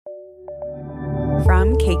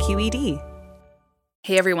from KQED.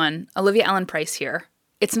 Hey everyone, Olivia Allen Price here.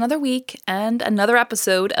 It's another week and another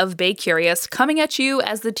episode of Bay Curious coming at you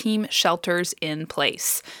as the team shelters in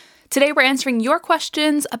place. Today we're answering your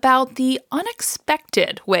questions about the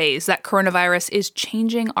unexpected ways that coronavirus is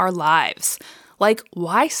changing our lives. Like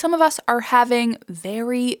why some of us are having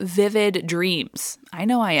very vivid dreams. I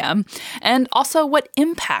know I am. And also what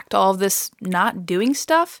impact all of this not doing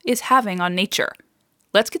stuff is having on nature.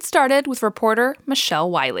 Let's get started with reporter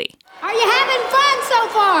Michelle Wiley. Are you having fun so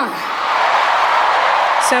far?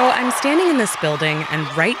 So I'm standing in this building, and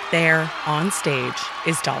right there on stage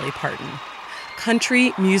is Dolly Parton.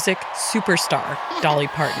 Country music superstar Dolly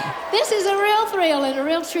Parton. This is a real thrill and a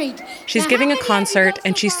real treat. She's giving a concert,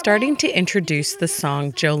 and she's starting to introduce the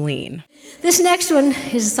song Jolene. This next one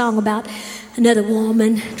is a song about another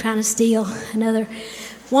woman trying to steal another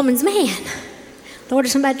woman's man. Lord,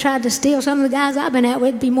 if somebody tried to steal some of the guys I've been out with,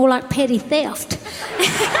 it'd be more like petty theft.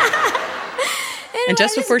 And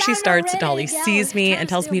just before she starts, Dolly sees me and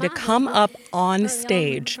tells me to come up on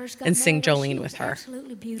stage and sing Jolene with her.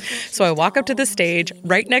 So I walk up to the stage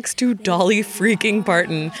right next to Dolly freaking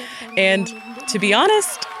Parton. And to be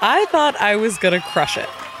honest, I thought I was going to crush it.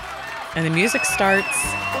 And the music starts.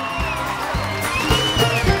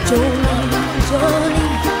 Jolene,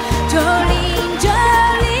 Jolene, Jolene,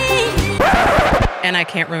 Jolene. And I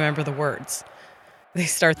can't remember the words. They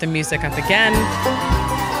start the music up again.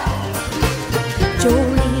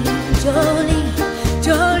 Jolene, Jolene,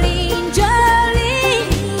 Jolene,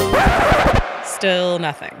 Jolene. Still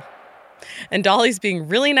nothing. And Dolly's being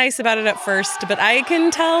really nice about it at first, but I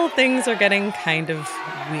can tell things are getting kind of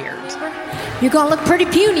weird. You're gonna look pretty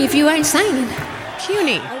puny if you ain't singing.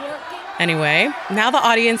 Puny. Anyway, now the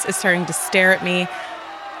audience is starting to stare at me,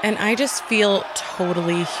 and I just feel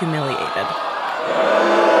totally humiliated.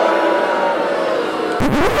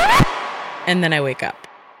 And then I wake up.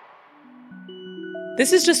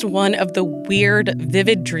 This is just one of the weird,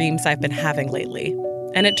 vivid dreams I've been having lately.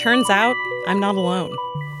 And it turns out I'm not alone.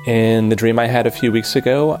 In the dream I had a few weeks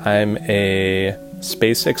ago, I'm a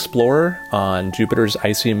space explorer on Jupiter's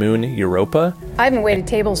icy moon, Europa. I haven't waited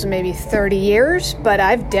tables in maybe 30 years, but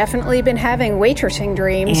I've definitely been having waitressing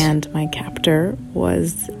dreams. And my captor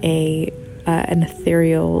was an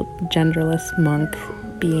ethereal, genderless monk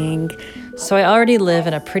being. So I already live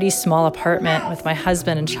in a pretty small apartment with my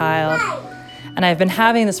husband and child. And I've been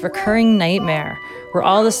having this recurring nightmare where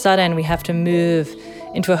all of a sudden we have to move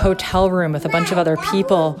into a hotel room with a bunch of other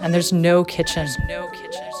people and there's no kitchen.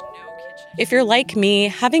 If you're like me,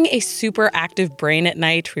 having a super active brain at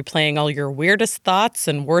night replaying all your weirdest thoughts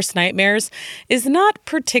and worst nightmares is not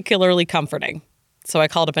particularly comforting. So I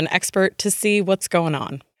called up an expert to see what's going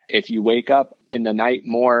on. If you wake up in the night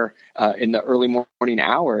more in the early morning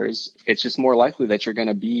hours, it's just more likely that you're going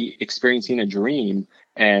to be experiencing a dream.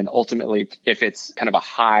 And ultimately, if it's kind of a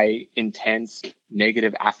high, intense,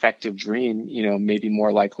 negative affective dream, maybe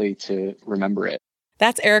more likely to remember it.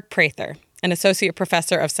 That's Eric Prather, an associate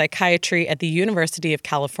professor of psychiatry at the University of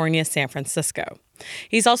California, San Francisco.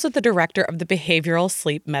 He's also the director of the Behavioral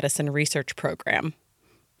Sleep Medicine Research Program.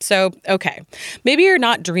 So, okay, maybe you're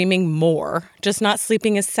not dreaming more, just not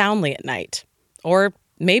sleeping as soundly at night. Or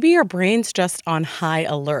maybe your brain's just on high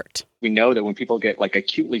alert. We know that when people get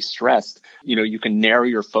acutely stressed, you can narrow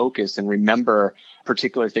your focus and remember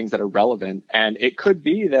particular things that are relevant. And it could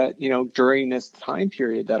be that, during this time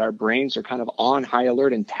period that our brains are kind of on high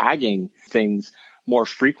alert and tagging things more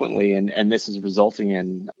frequently. And this is resulting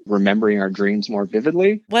in remembering our dreams more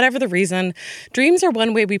vividly. Whatever the reason, dreams are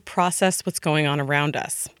one way we process what's going on around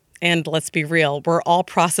us. And let's be real, we're all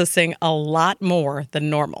processing a lot more than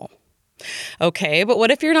normal. Okay, but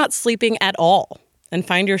what if you're not sleeping at all and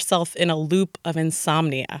find yourself in a loop of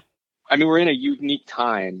insomnia? I mean, we're in a unique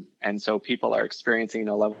time, and so people are experiencing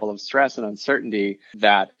a level of stress and uncertainty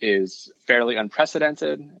that is fairly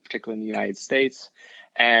unprecedented, particularly in the United States.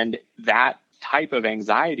 And that type of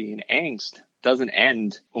anxiety and angst doesn't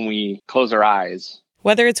end when we close our eyes.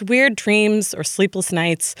 Whether it's weird dreams or sleepless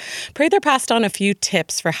nights, Prather passed on a few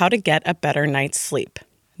tips for how to get a better night's sleep.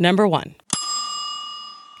 Number 1.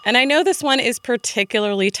 And I know this one is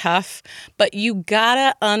particularly tough, but you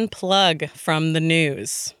gotta unplug from the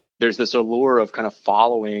news. There's this allure of kind of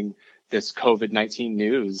following this COVID-19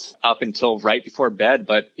 news up until right before bed.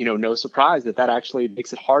 But, no surprise that actually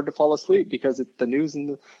makes it hard to fall asleep because the news in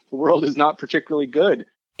the world is not particularly good.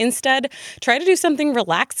 Instead, try to do something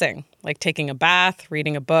relaxing, like taking a bath,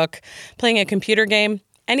 reading a book, playing a computer game,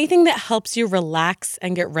 anything that helps you relax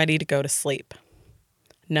and get ready to go to sleep.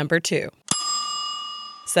 Number 2.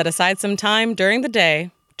 Set aside some time during the day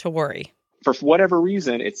to worry. for whatever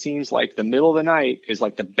reason, it seems like the middle of the night is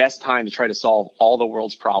like the best time to try to solve all the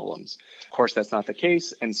world's problems. Of course, that's not the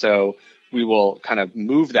case. And so we will kind of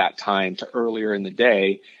move that time to earlier in the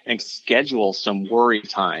day and schedule some worry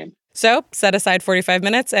time. So set aside 45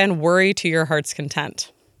 minutes and worry to your heart's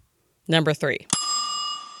content. Number 3.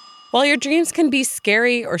 While your dreams can be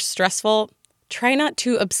scary or stressful, try not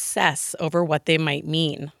to obsess over what they might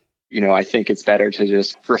mean. I think it's better to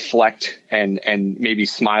just reflect and maybe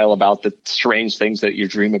smile about the strange things that you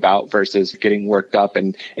dream about versus getting worked up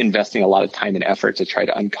and investing a lot of time and effort to try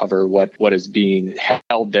to uncover what is being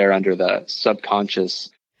held there under the subconscious.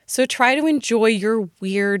 So try to enjoy your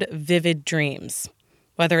weird, vivid dreams,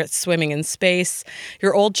 whether it's swimming in space,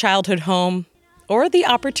 your old childhood home, or the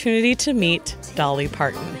opportunity to meet Dolly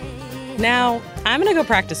Parton. Now, I'm going to go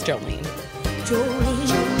practice Jolene.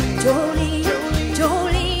 Jolene, Jolene,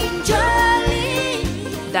 Jolene,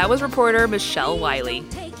 Jolene. That was reporter Michelle Wiley.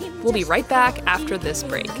 We'll be right back after this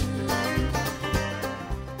break.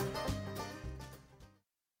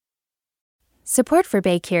 Support for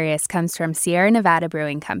Bay Curious comes from Sierra Nevada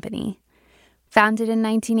Brewing Company. Founded in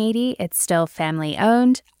 1980, it's still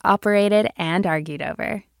family-owned, operated, and argued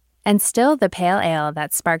over. And still the pale ale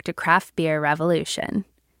that sparked a craft beer revolution.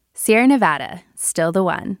 Sierra Nevada, still the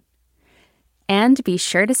one. And be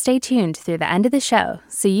sure to stay tuned through the end of the show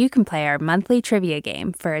so you can play our monthly trivia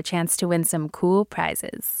game for a chance to win some cool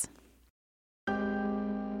prizes.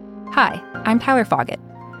 Hi, I'm Tyler Foggett.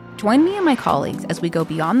 Join me and my colleagues as we go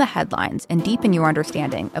beyond the headlines and deepen your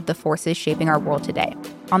understanding of the forces shaping our world today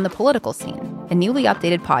on The Political Scene, a newly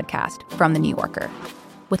updated podcast from The New Yorker.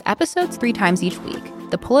 With episodes 3 times each week,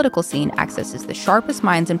 The Political Scene accesses the sharpest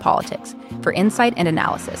minds in politics for insight and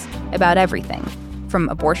analysis about everything, from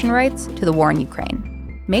abortion rights to the war in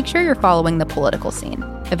Ukraine. Make sure you're following The Political Scene,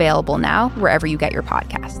 available now wherever you get your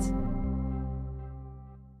podcasts.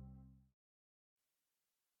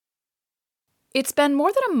 It's been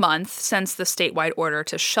more than a month since the statewide order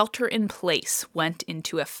to shelter in place went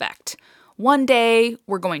into effect. One day,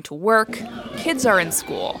 we're going to work, kids are in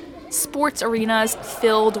school, sports arenas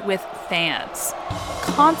filled with fans.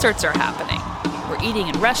 Concerts are happening. We're eating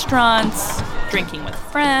in restaurants, drinking with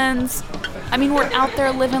friends. I mean, we're out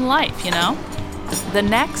there living life, you know? The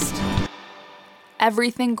next,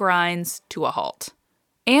 everything grinds to a halt.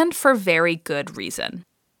 And for very good reason.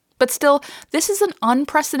 But still, this is an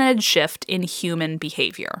unprecedented shift in human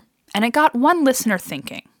behavior. And it got one listener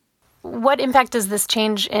thinking. What impact does this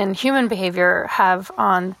change in human behavior have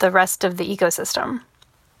on the rest of the ecosystem?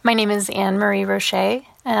 My name is Anne-Marie Roche,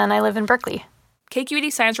 and I live in Berkeley.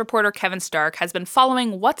 KQED science reporter Kevin Stark has been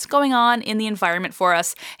following what's going on in the environment for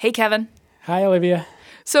us. Hey, Kevin. Hi, Olivia.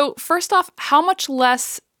 So first off, how much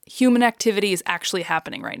less human activity is actually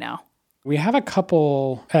happening right now? We have a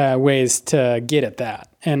couple ways to get at that.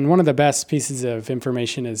 And one of the best pieces of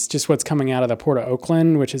information is just what's coming out of the Port of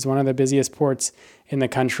Oakland, which is one of the busiest ports in the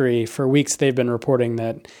country. For weeks, they've been reporting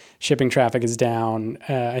that shipping traffic is down.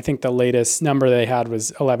 I think the latest number they had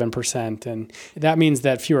was 11%. And that means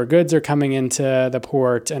that fewer goods are coming into the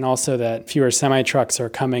port and also that fewer semi-trucks are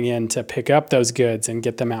coming in to pick up those goods and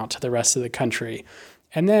get them out to the rest of the country.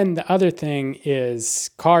 And then the other thing is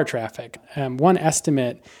car traffic. One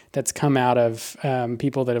estimate that's come out of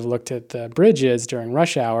people that have looked at the bridges during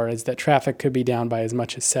rush hour is that traffic could be down by as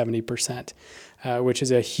much as 70%, which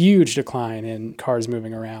is a huge decline in cars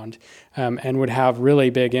moving around and would have really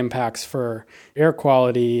big impacts for air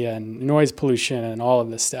quality and noise pollution and all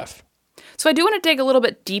of this stuff. So I do want to dig a little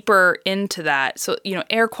bit deeper into that. So,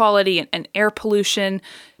 air quality and air pollution,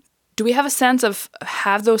 do we have a sense of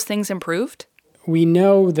have those things improved? We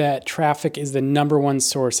know that traffic is the number one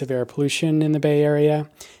source of air pollution in the Bay Area,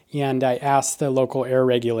 and I asked the local air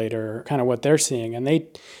regulator kind of what they're seeing, and they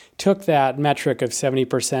took that metric of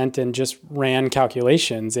 70% and just ran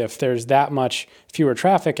calculations. If there's that much fewer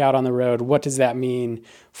traffic out on the road, what does that mean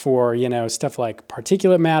for, stuff like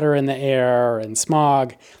particulate matter in the air and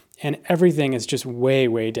smog? And everything is just way,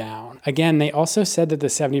 way down. Again, they also said that the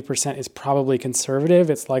 70% is probably conservative.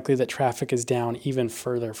 It's likely that traffic is down even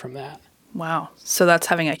further from that. Wow. So that's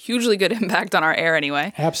having a hugely good impact on our air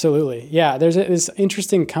anyway. Absolutely. Yeah. There's this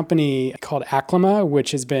interesting company called Aclima,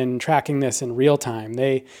 which has been tracking this in real time.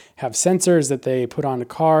 They have sensors that they put onto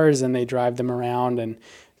cars and they drive them around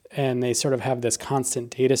and they sort of have this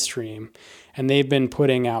constant data stream. And they've been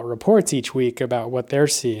putting out reports each week about what they're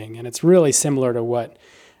seeing. And it's really similar to what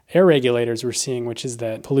air regulators were seeing, which is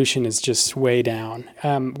that pollution is just way down.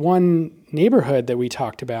 One neighborhood that we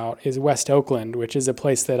talked about is West Oakland, which is a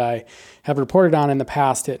place that I have reported on in the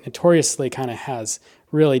past. It notoriously kind of has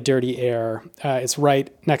really dirty air. It's right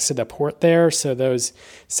next to the port there. So those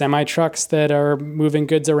semi-trucks that are moving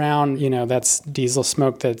goods around, that's diesel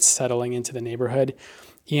smoke that's settling into the neighborhood.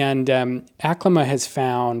 And ACLIMA has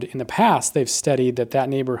found in the past, they've studied that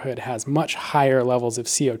neighborhood has much higher levels of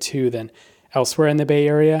CO2 than elsewhere in the Bay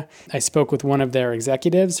Area. I spoke with one of their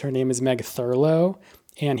executives. Her name is Meg Thurlow.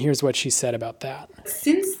 And here's what she said about that.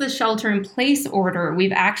 Since the shelter-in-place order,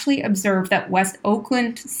 we've actually observed that West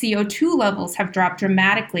Oakland CO2 levels have dropped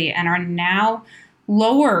dramatically and are now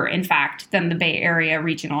lower, in fact, than the Bay Area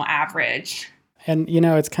regional average. And,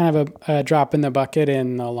 it's kind of a drop in the bucket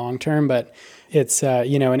in the long term, but it's,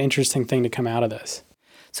 an interesting thing to come out of this.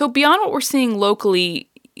 So beyond what we're seeing locally,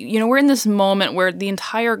 we're in this moment where the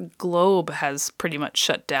entire globe has pretty much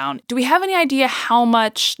shut down. Do we have any idea how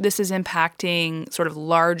much this is impacting sort of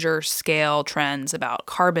larger scale trends about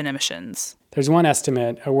carbon emissions? There's one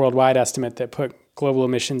estimate, a worldwide estimate, that put global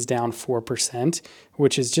emissions down 4%,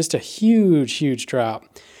 which is just a huge, huge drop.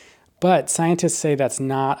 But scientists say that's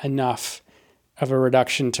not enough of a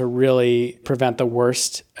reduction to really prevent the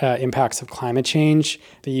worst impacts of climate change.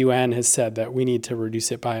 The UN has said that we need to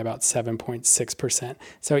reduce it by about 7.6%.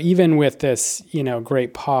 So even with this,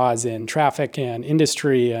 great pause in traffic and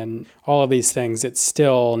industry and all of these things, it's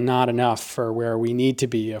still not enough for where we need to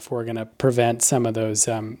be if we're going to prevent some of those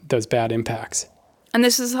bad impacts. And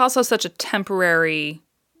this is also such a temporary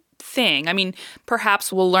thing. I mean,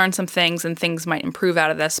 perhaps we'll learn some things and things might improve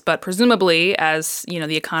out of this, but presumably as,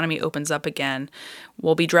 the economy opens up again,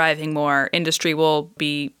 we'll be driving more, industry will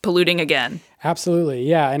be polluting again. Absolutely,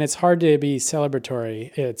 yeah, and it's hard to be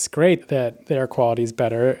celebratory. It's great that the air quality is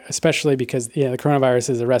better, especially because, the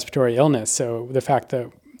coronavirus is a respiratory illness, so the fact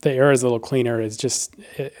that the air is a little cleaner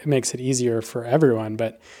it makes it easier for everyone.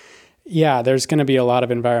 But yeah, there's going to be a lot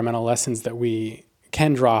of environmental lessons that we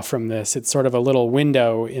can draw from this. It's sort of a little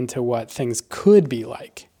window into what things could be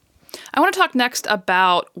like. I want to talk next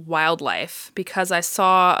about wildlife because I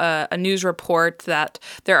saw a news report that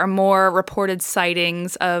there are more reported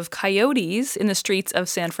sightings of coyotes in the streets of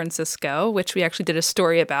San Francisco, which we actually did a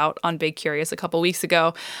story about on Big Curious a couple weeks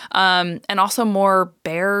ago, and also more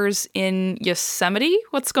bears in Yosemite.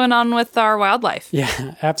 What's going on with our wildlife?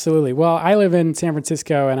 Yeah, absolutely. Well, I live in San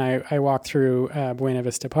Francisco, and I walk through Buena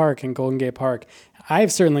Vista Park and Golden Gate Park.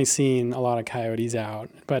 I've certainly seen a lot of coyotes out,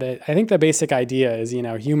 but I think the basic idea is,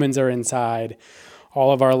 humans are inside,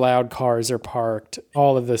 all of our loud cars are parked,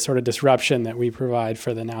 all of the sort of disruption that we provide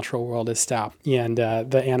for the natural world is stopped, and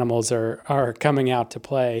the animals are coming out to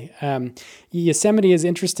play. Yosemite is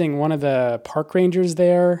interesting. One of the park rangers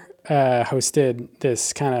there hosted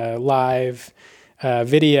this kind of live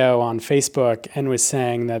video on Facebook and was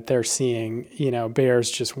saying that they're seeing,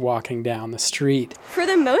 bears just walking down the street. For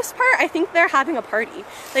the most part, I think they're having a party.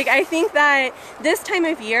 I think that this time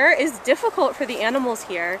of year is difficult for the animals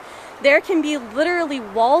here. There can be literally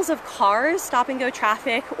walls of cars, stop and go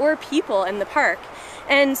traffic, or people in the park.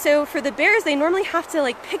 And so for the bears, they normally have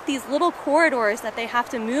to pick these little corridors that they have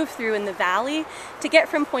to move through in the valley to get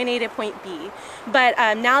from point A to point B. But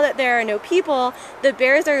now that there are no people, the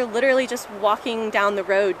bears are literally just walking down the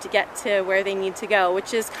road to get to where they need to go,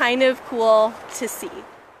 which is kind of cool to see.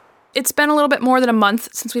 It's been a little bit more than a month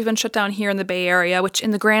since we've been shut down here in the Bay Area, which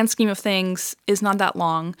in the grand scheme of things is not that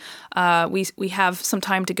long. We have some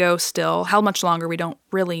time to go still. How much longer, we don't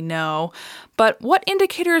really know. But what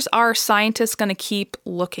indicators are scientists going to keep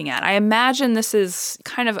looking at? I imagine this is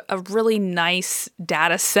kind of a really nice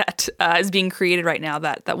data set is being created right now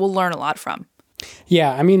that we'll learn a lot from.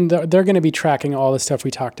 Yeah, I mean, they're going to be tracking all the stuff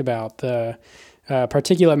we talked about, the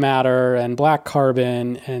particulate matter and black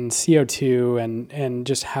carbon and CO2 and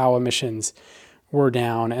just how emissions were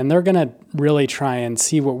down. And they're going to really try and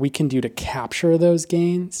see what we can do to capture those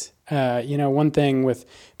gains. One thing with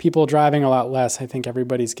people driving a lot less, I think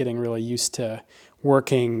everybody's getting really used to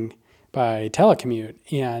working by telecommute.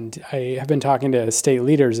 And I have been talking to state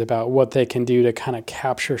leaders about what they can do to kind of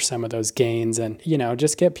capture some of those gains and,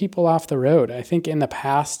 just get people off the road. I think in the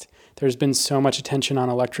past, there's been so much attention on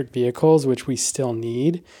electric vehicles, which we still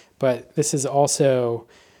need, but this is also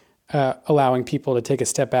allowing people to take a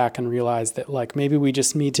step back and realize that maybe we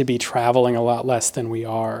just need to be traveling a lot less than we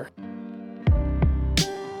are.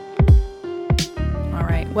 All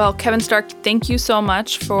right. Well, Kevin Stark, thank you so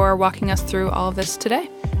much for walking us through all of this today.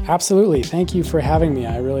 Absolutely. Thank you for having me.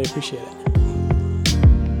 I really appreciate it.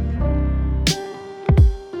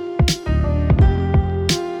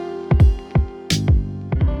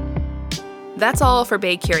 That's all for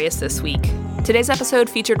Bay Curious this week. Today's episode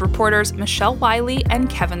featured reporters Michelle Wiley and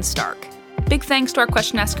Kevin Stark. Big thanks to our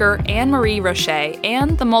question asker, Anne-Marie Roche,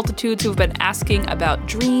 and the multitudes who've been asking about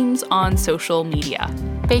dreams on social media.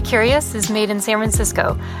 Bay Curious is made in San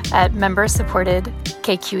Francisco at member-supported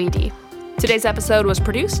KQED. Today's episode was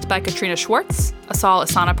produced by Katrina Schwartz, Asal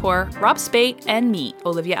Asanapour, Rob Spate, and me,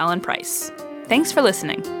 Olivia Allen Price. Thanks for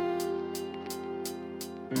listening.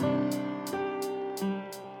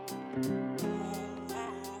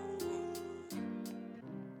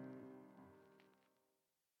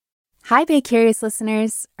 Hi, Bay Curious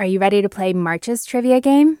listeners. Are you ready to play March's trivia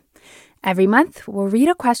game? Every month, we'll read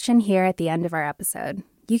a question here at the end of our episode.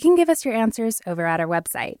 You can give us your answers over at our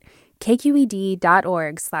website,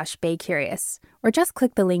 kqed.org/baycurious, or just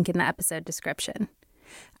click the link in the episode description.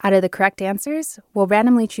 Out of the correct answers, we'll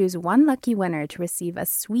randomly choose one lucky winner to receive a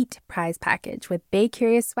sweet prize package with Bay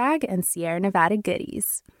Curious swag and Sierra Nevada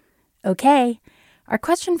goodies. Okay, our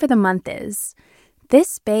question for the month is,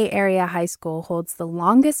 this Bay Area high school holds the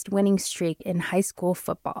longest winning streak in high school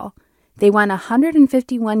football. They won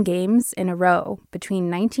 151 games in a row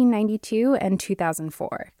between 1992 and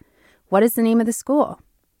 2004. What is the name of the school?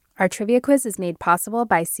 Our trivia quiz is made possible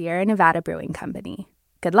by Sierra Nevada Brewing Company.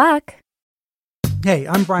 Good luck! Hey,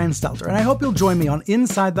 I'm Brian Stelter, and I hope you'll join me on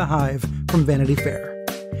Inside the Hive from Vanity Fair.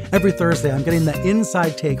 Every Thursday, I'm getting the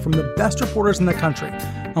inside take from the best reporters in the country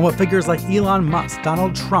on what figures like Elon Musk,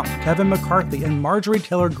 Donald Trump, Kevin McCarthy, and Marjorie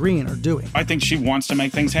Taylor Greene are doing. I think she wants to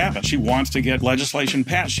make things happen. She wants to get legislation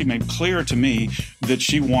passed. She made clear to me that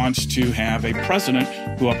she wants to have a president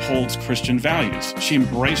who upholds Christian values. She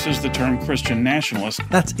embraces the term Christian nationalist.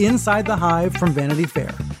 That's Inside the Hive from Vanity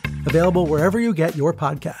Fair, available wherever you get your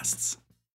podcasts.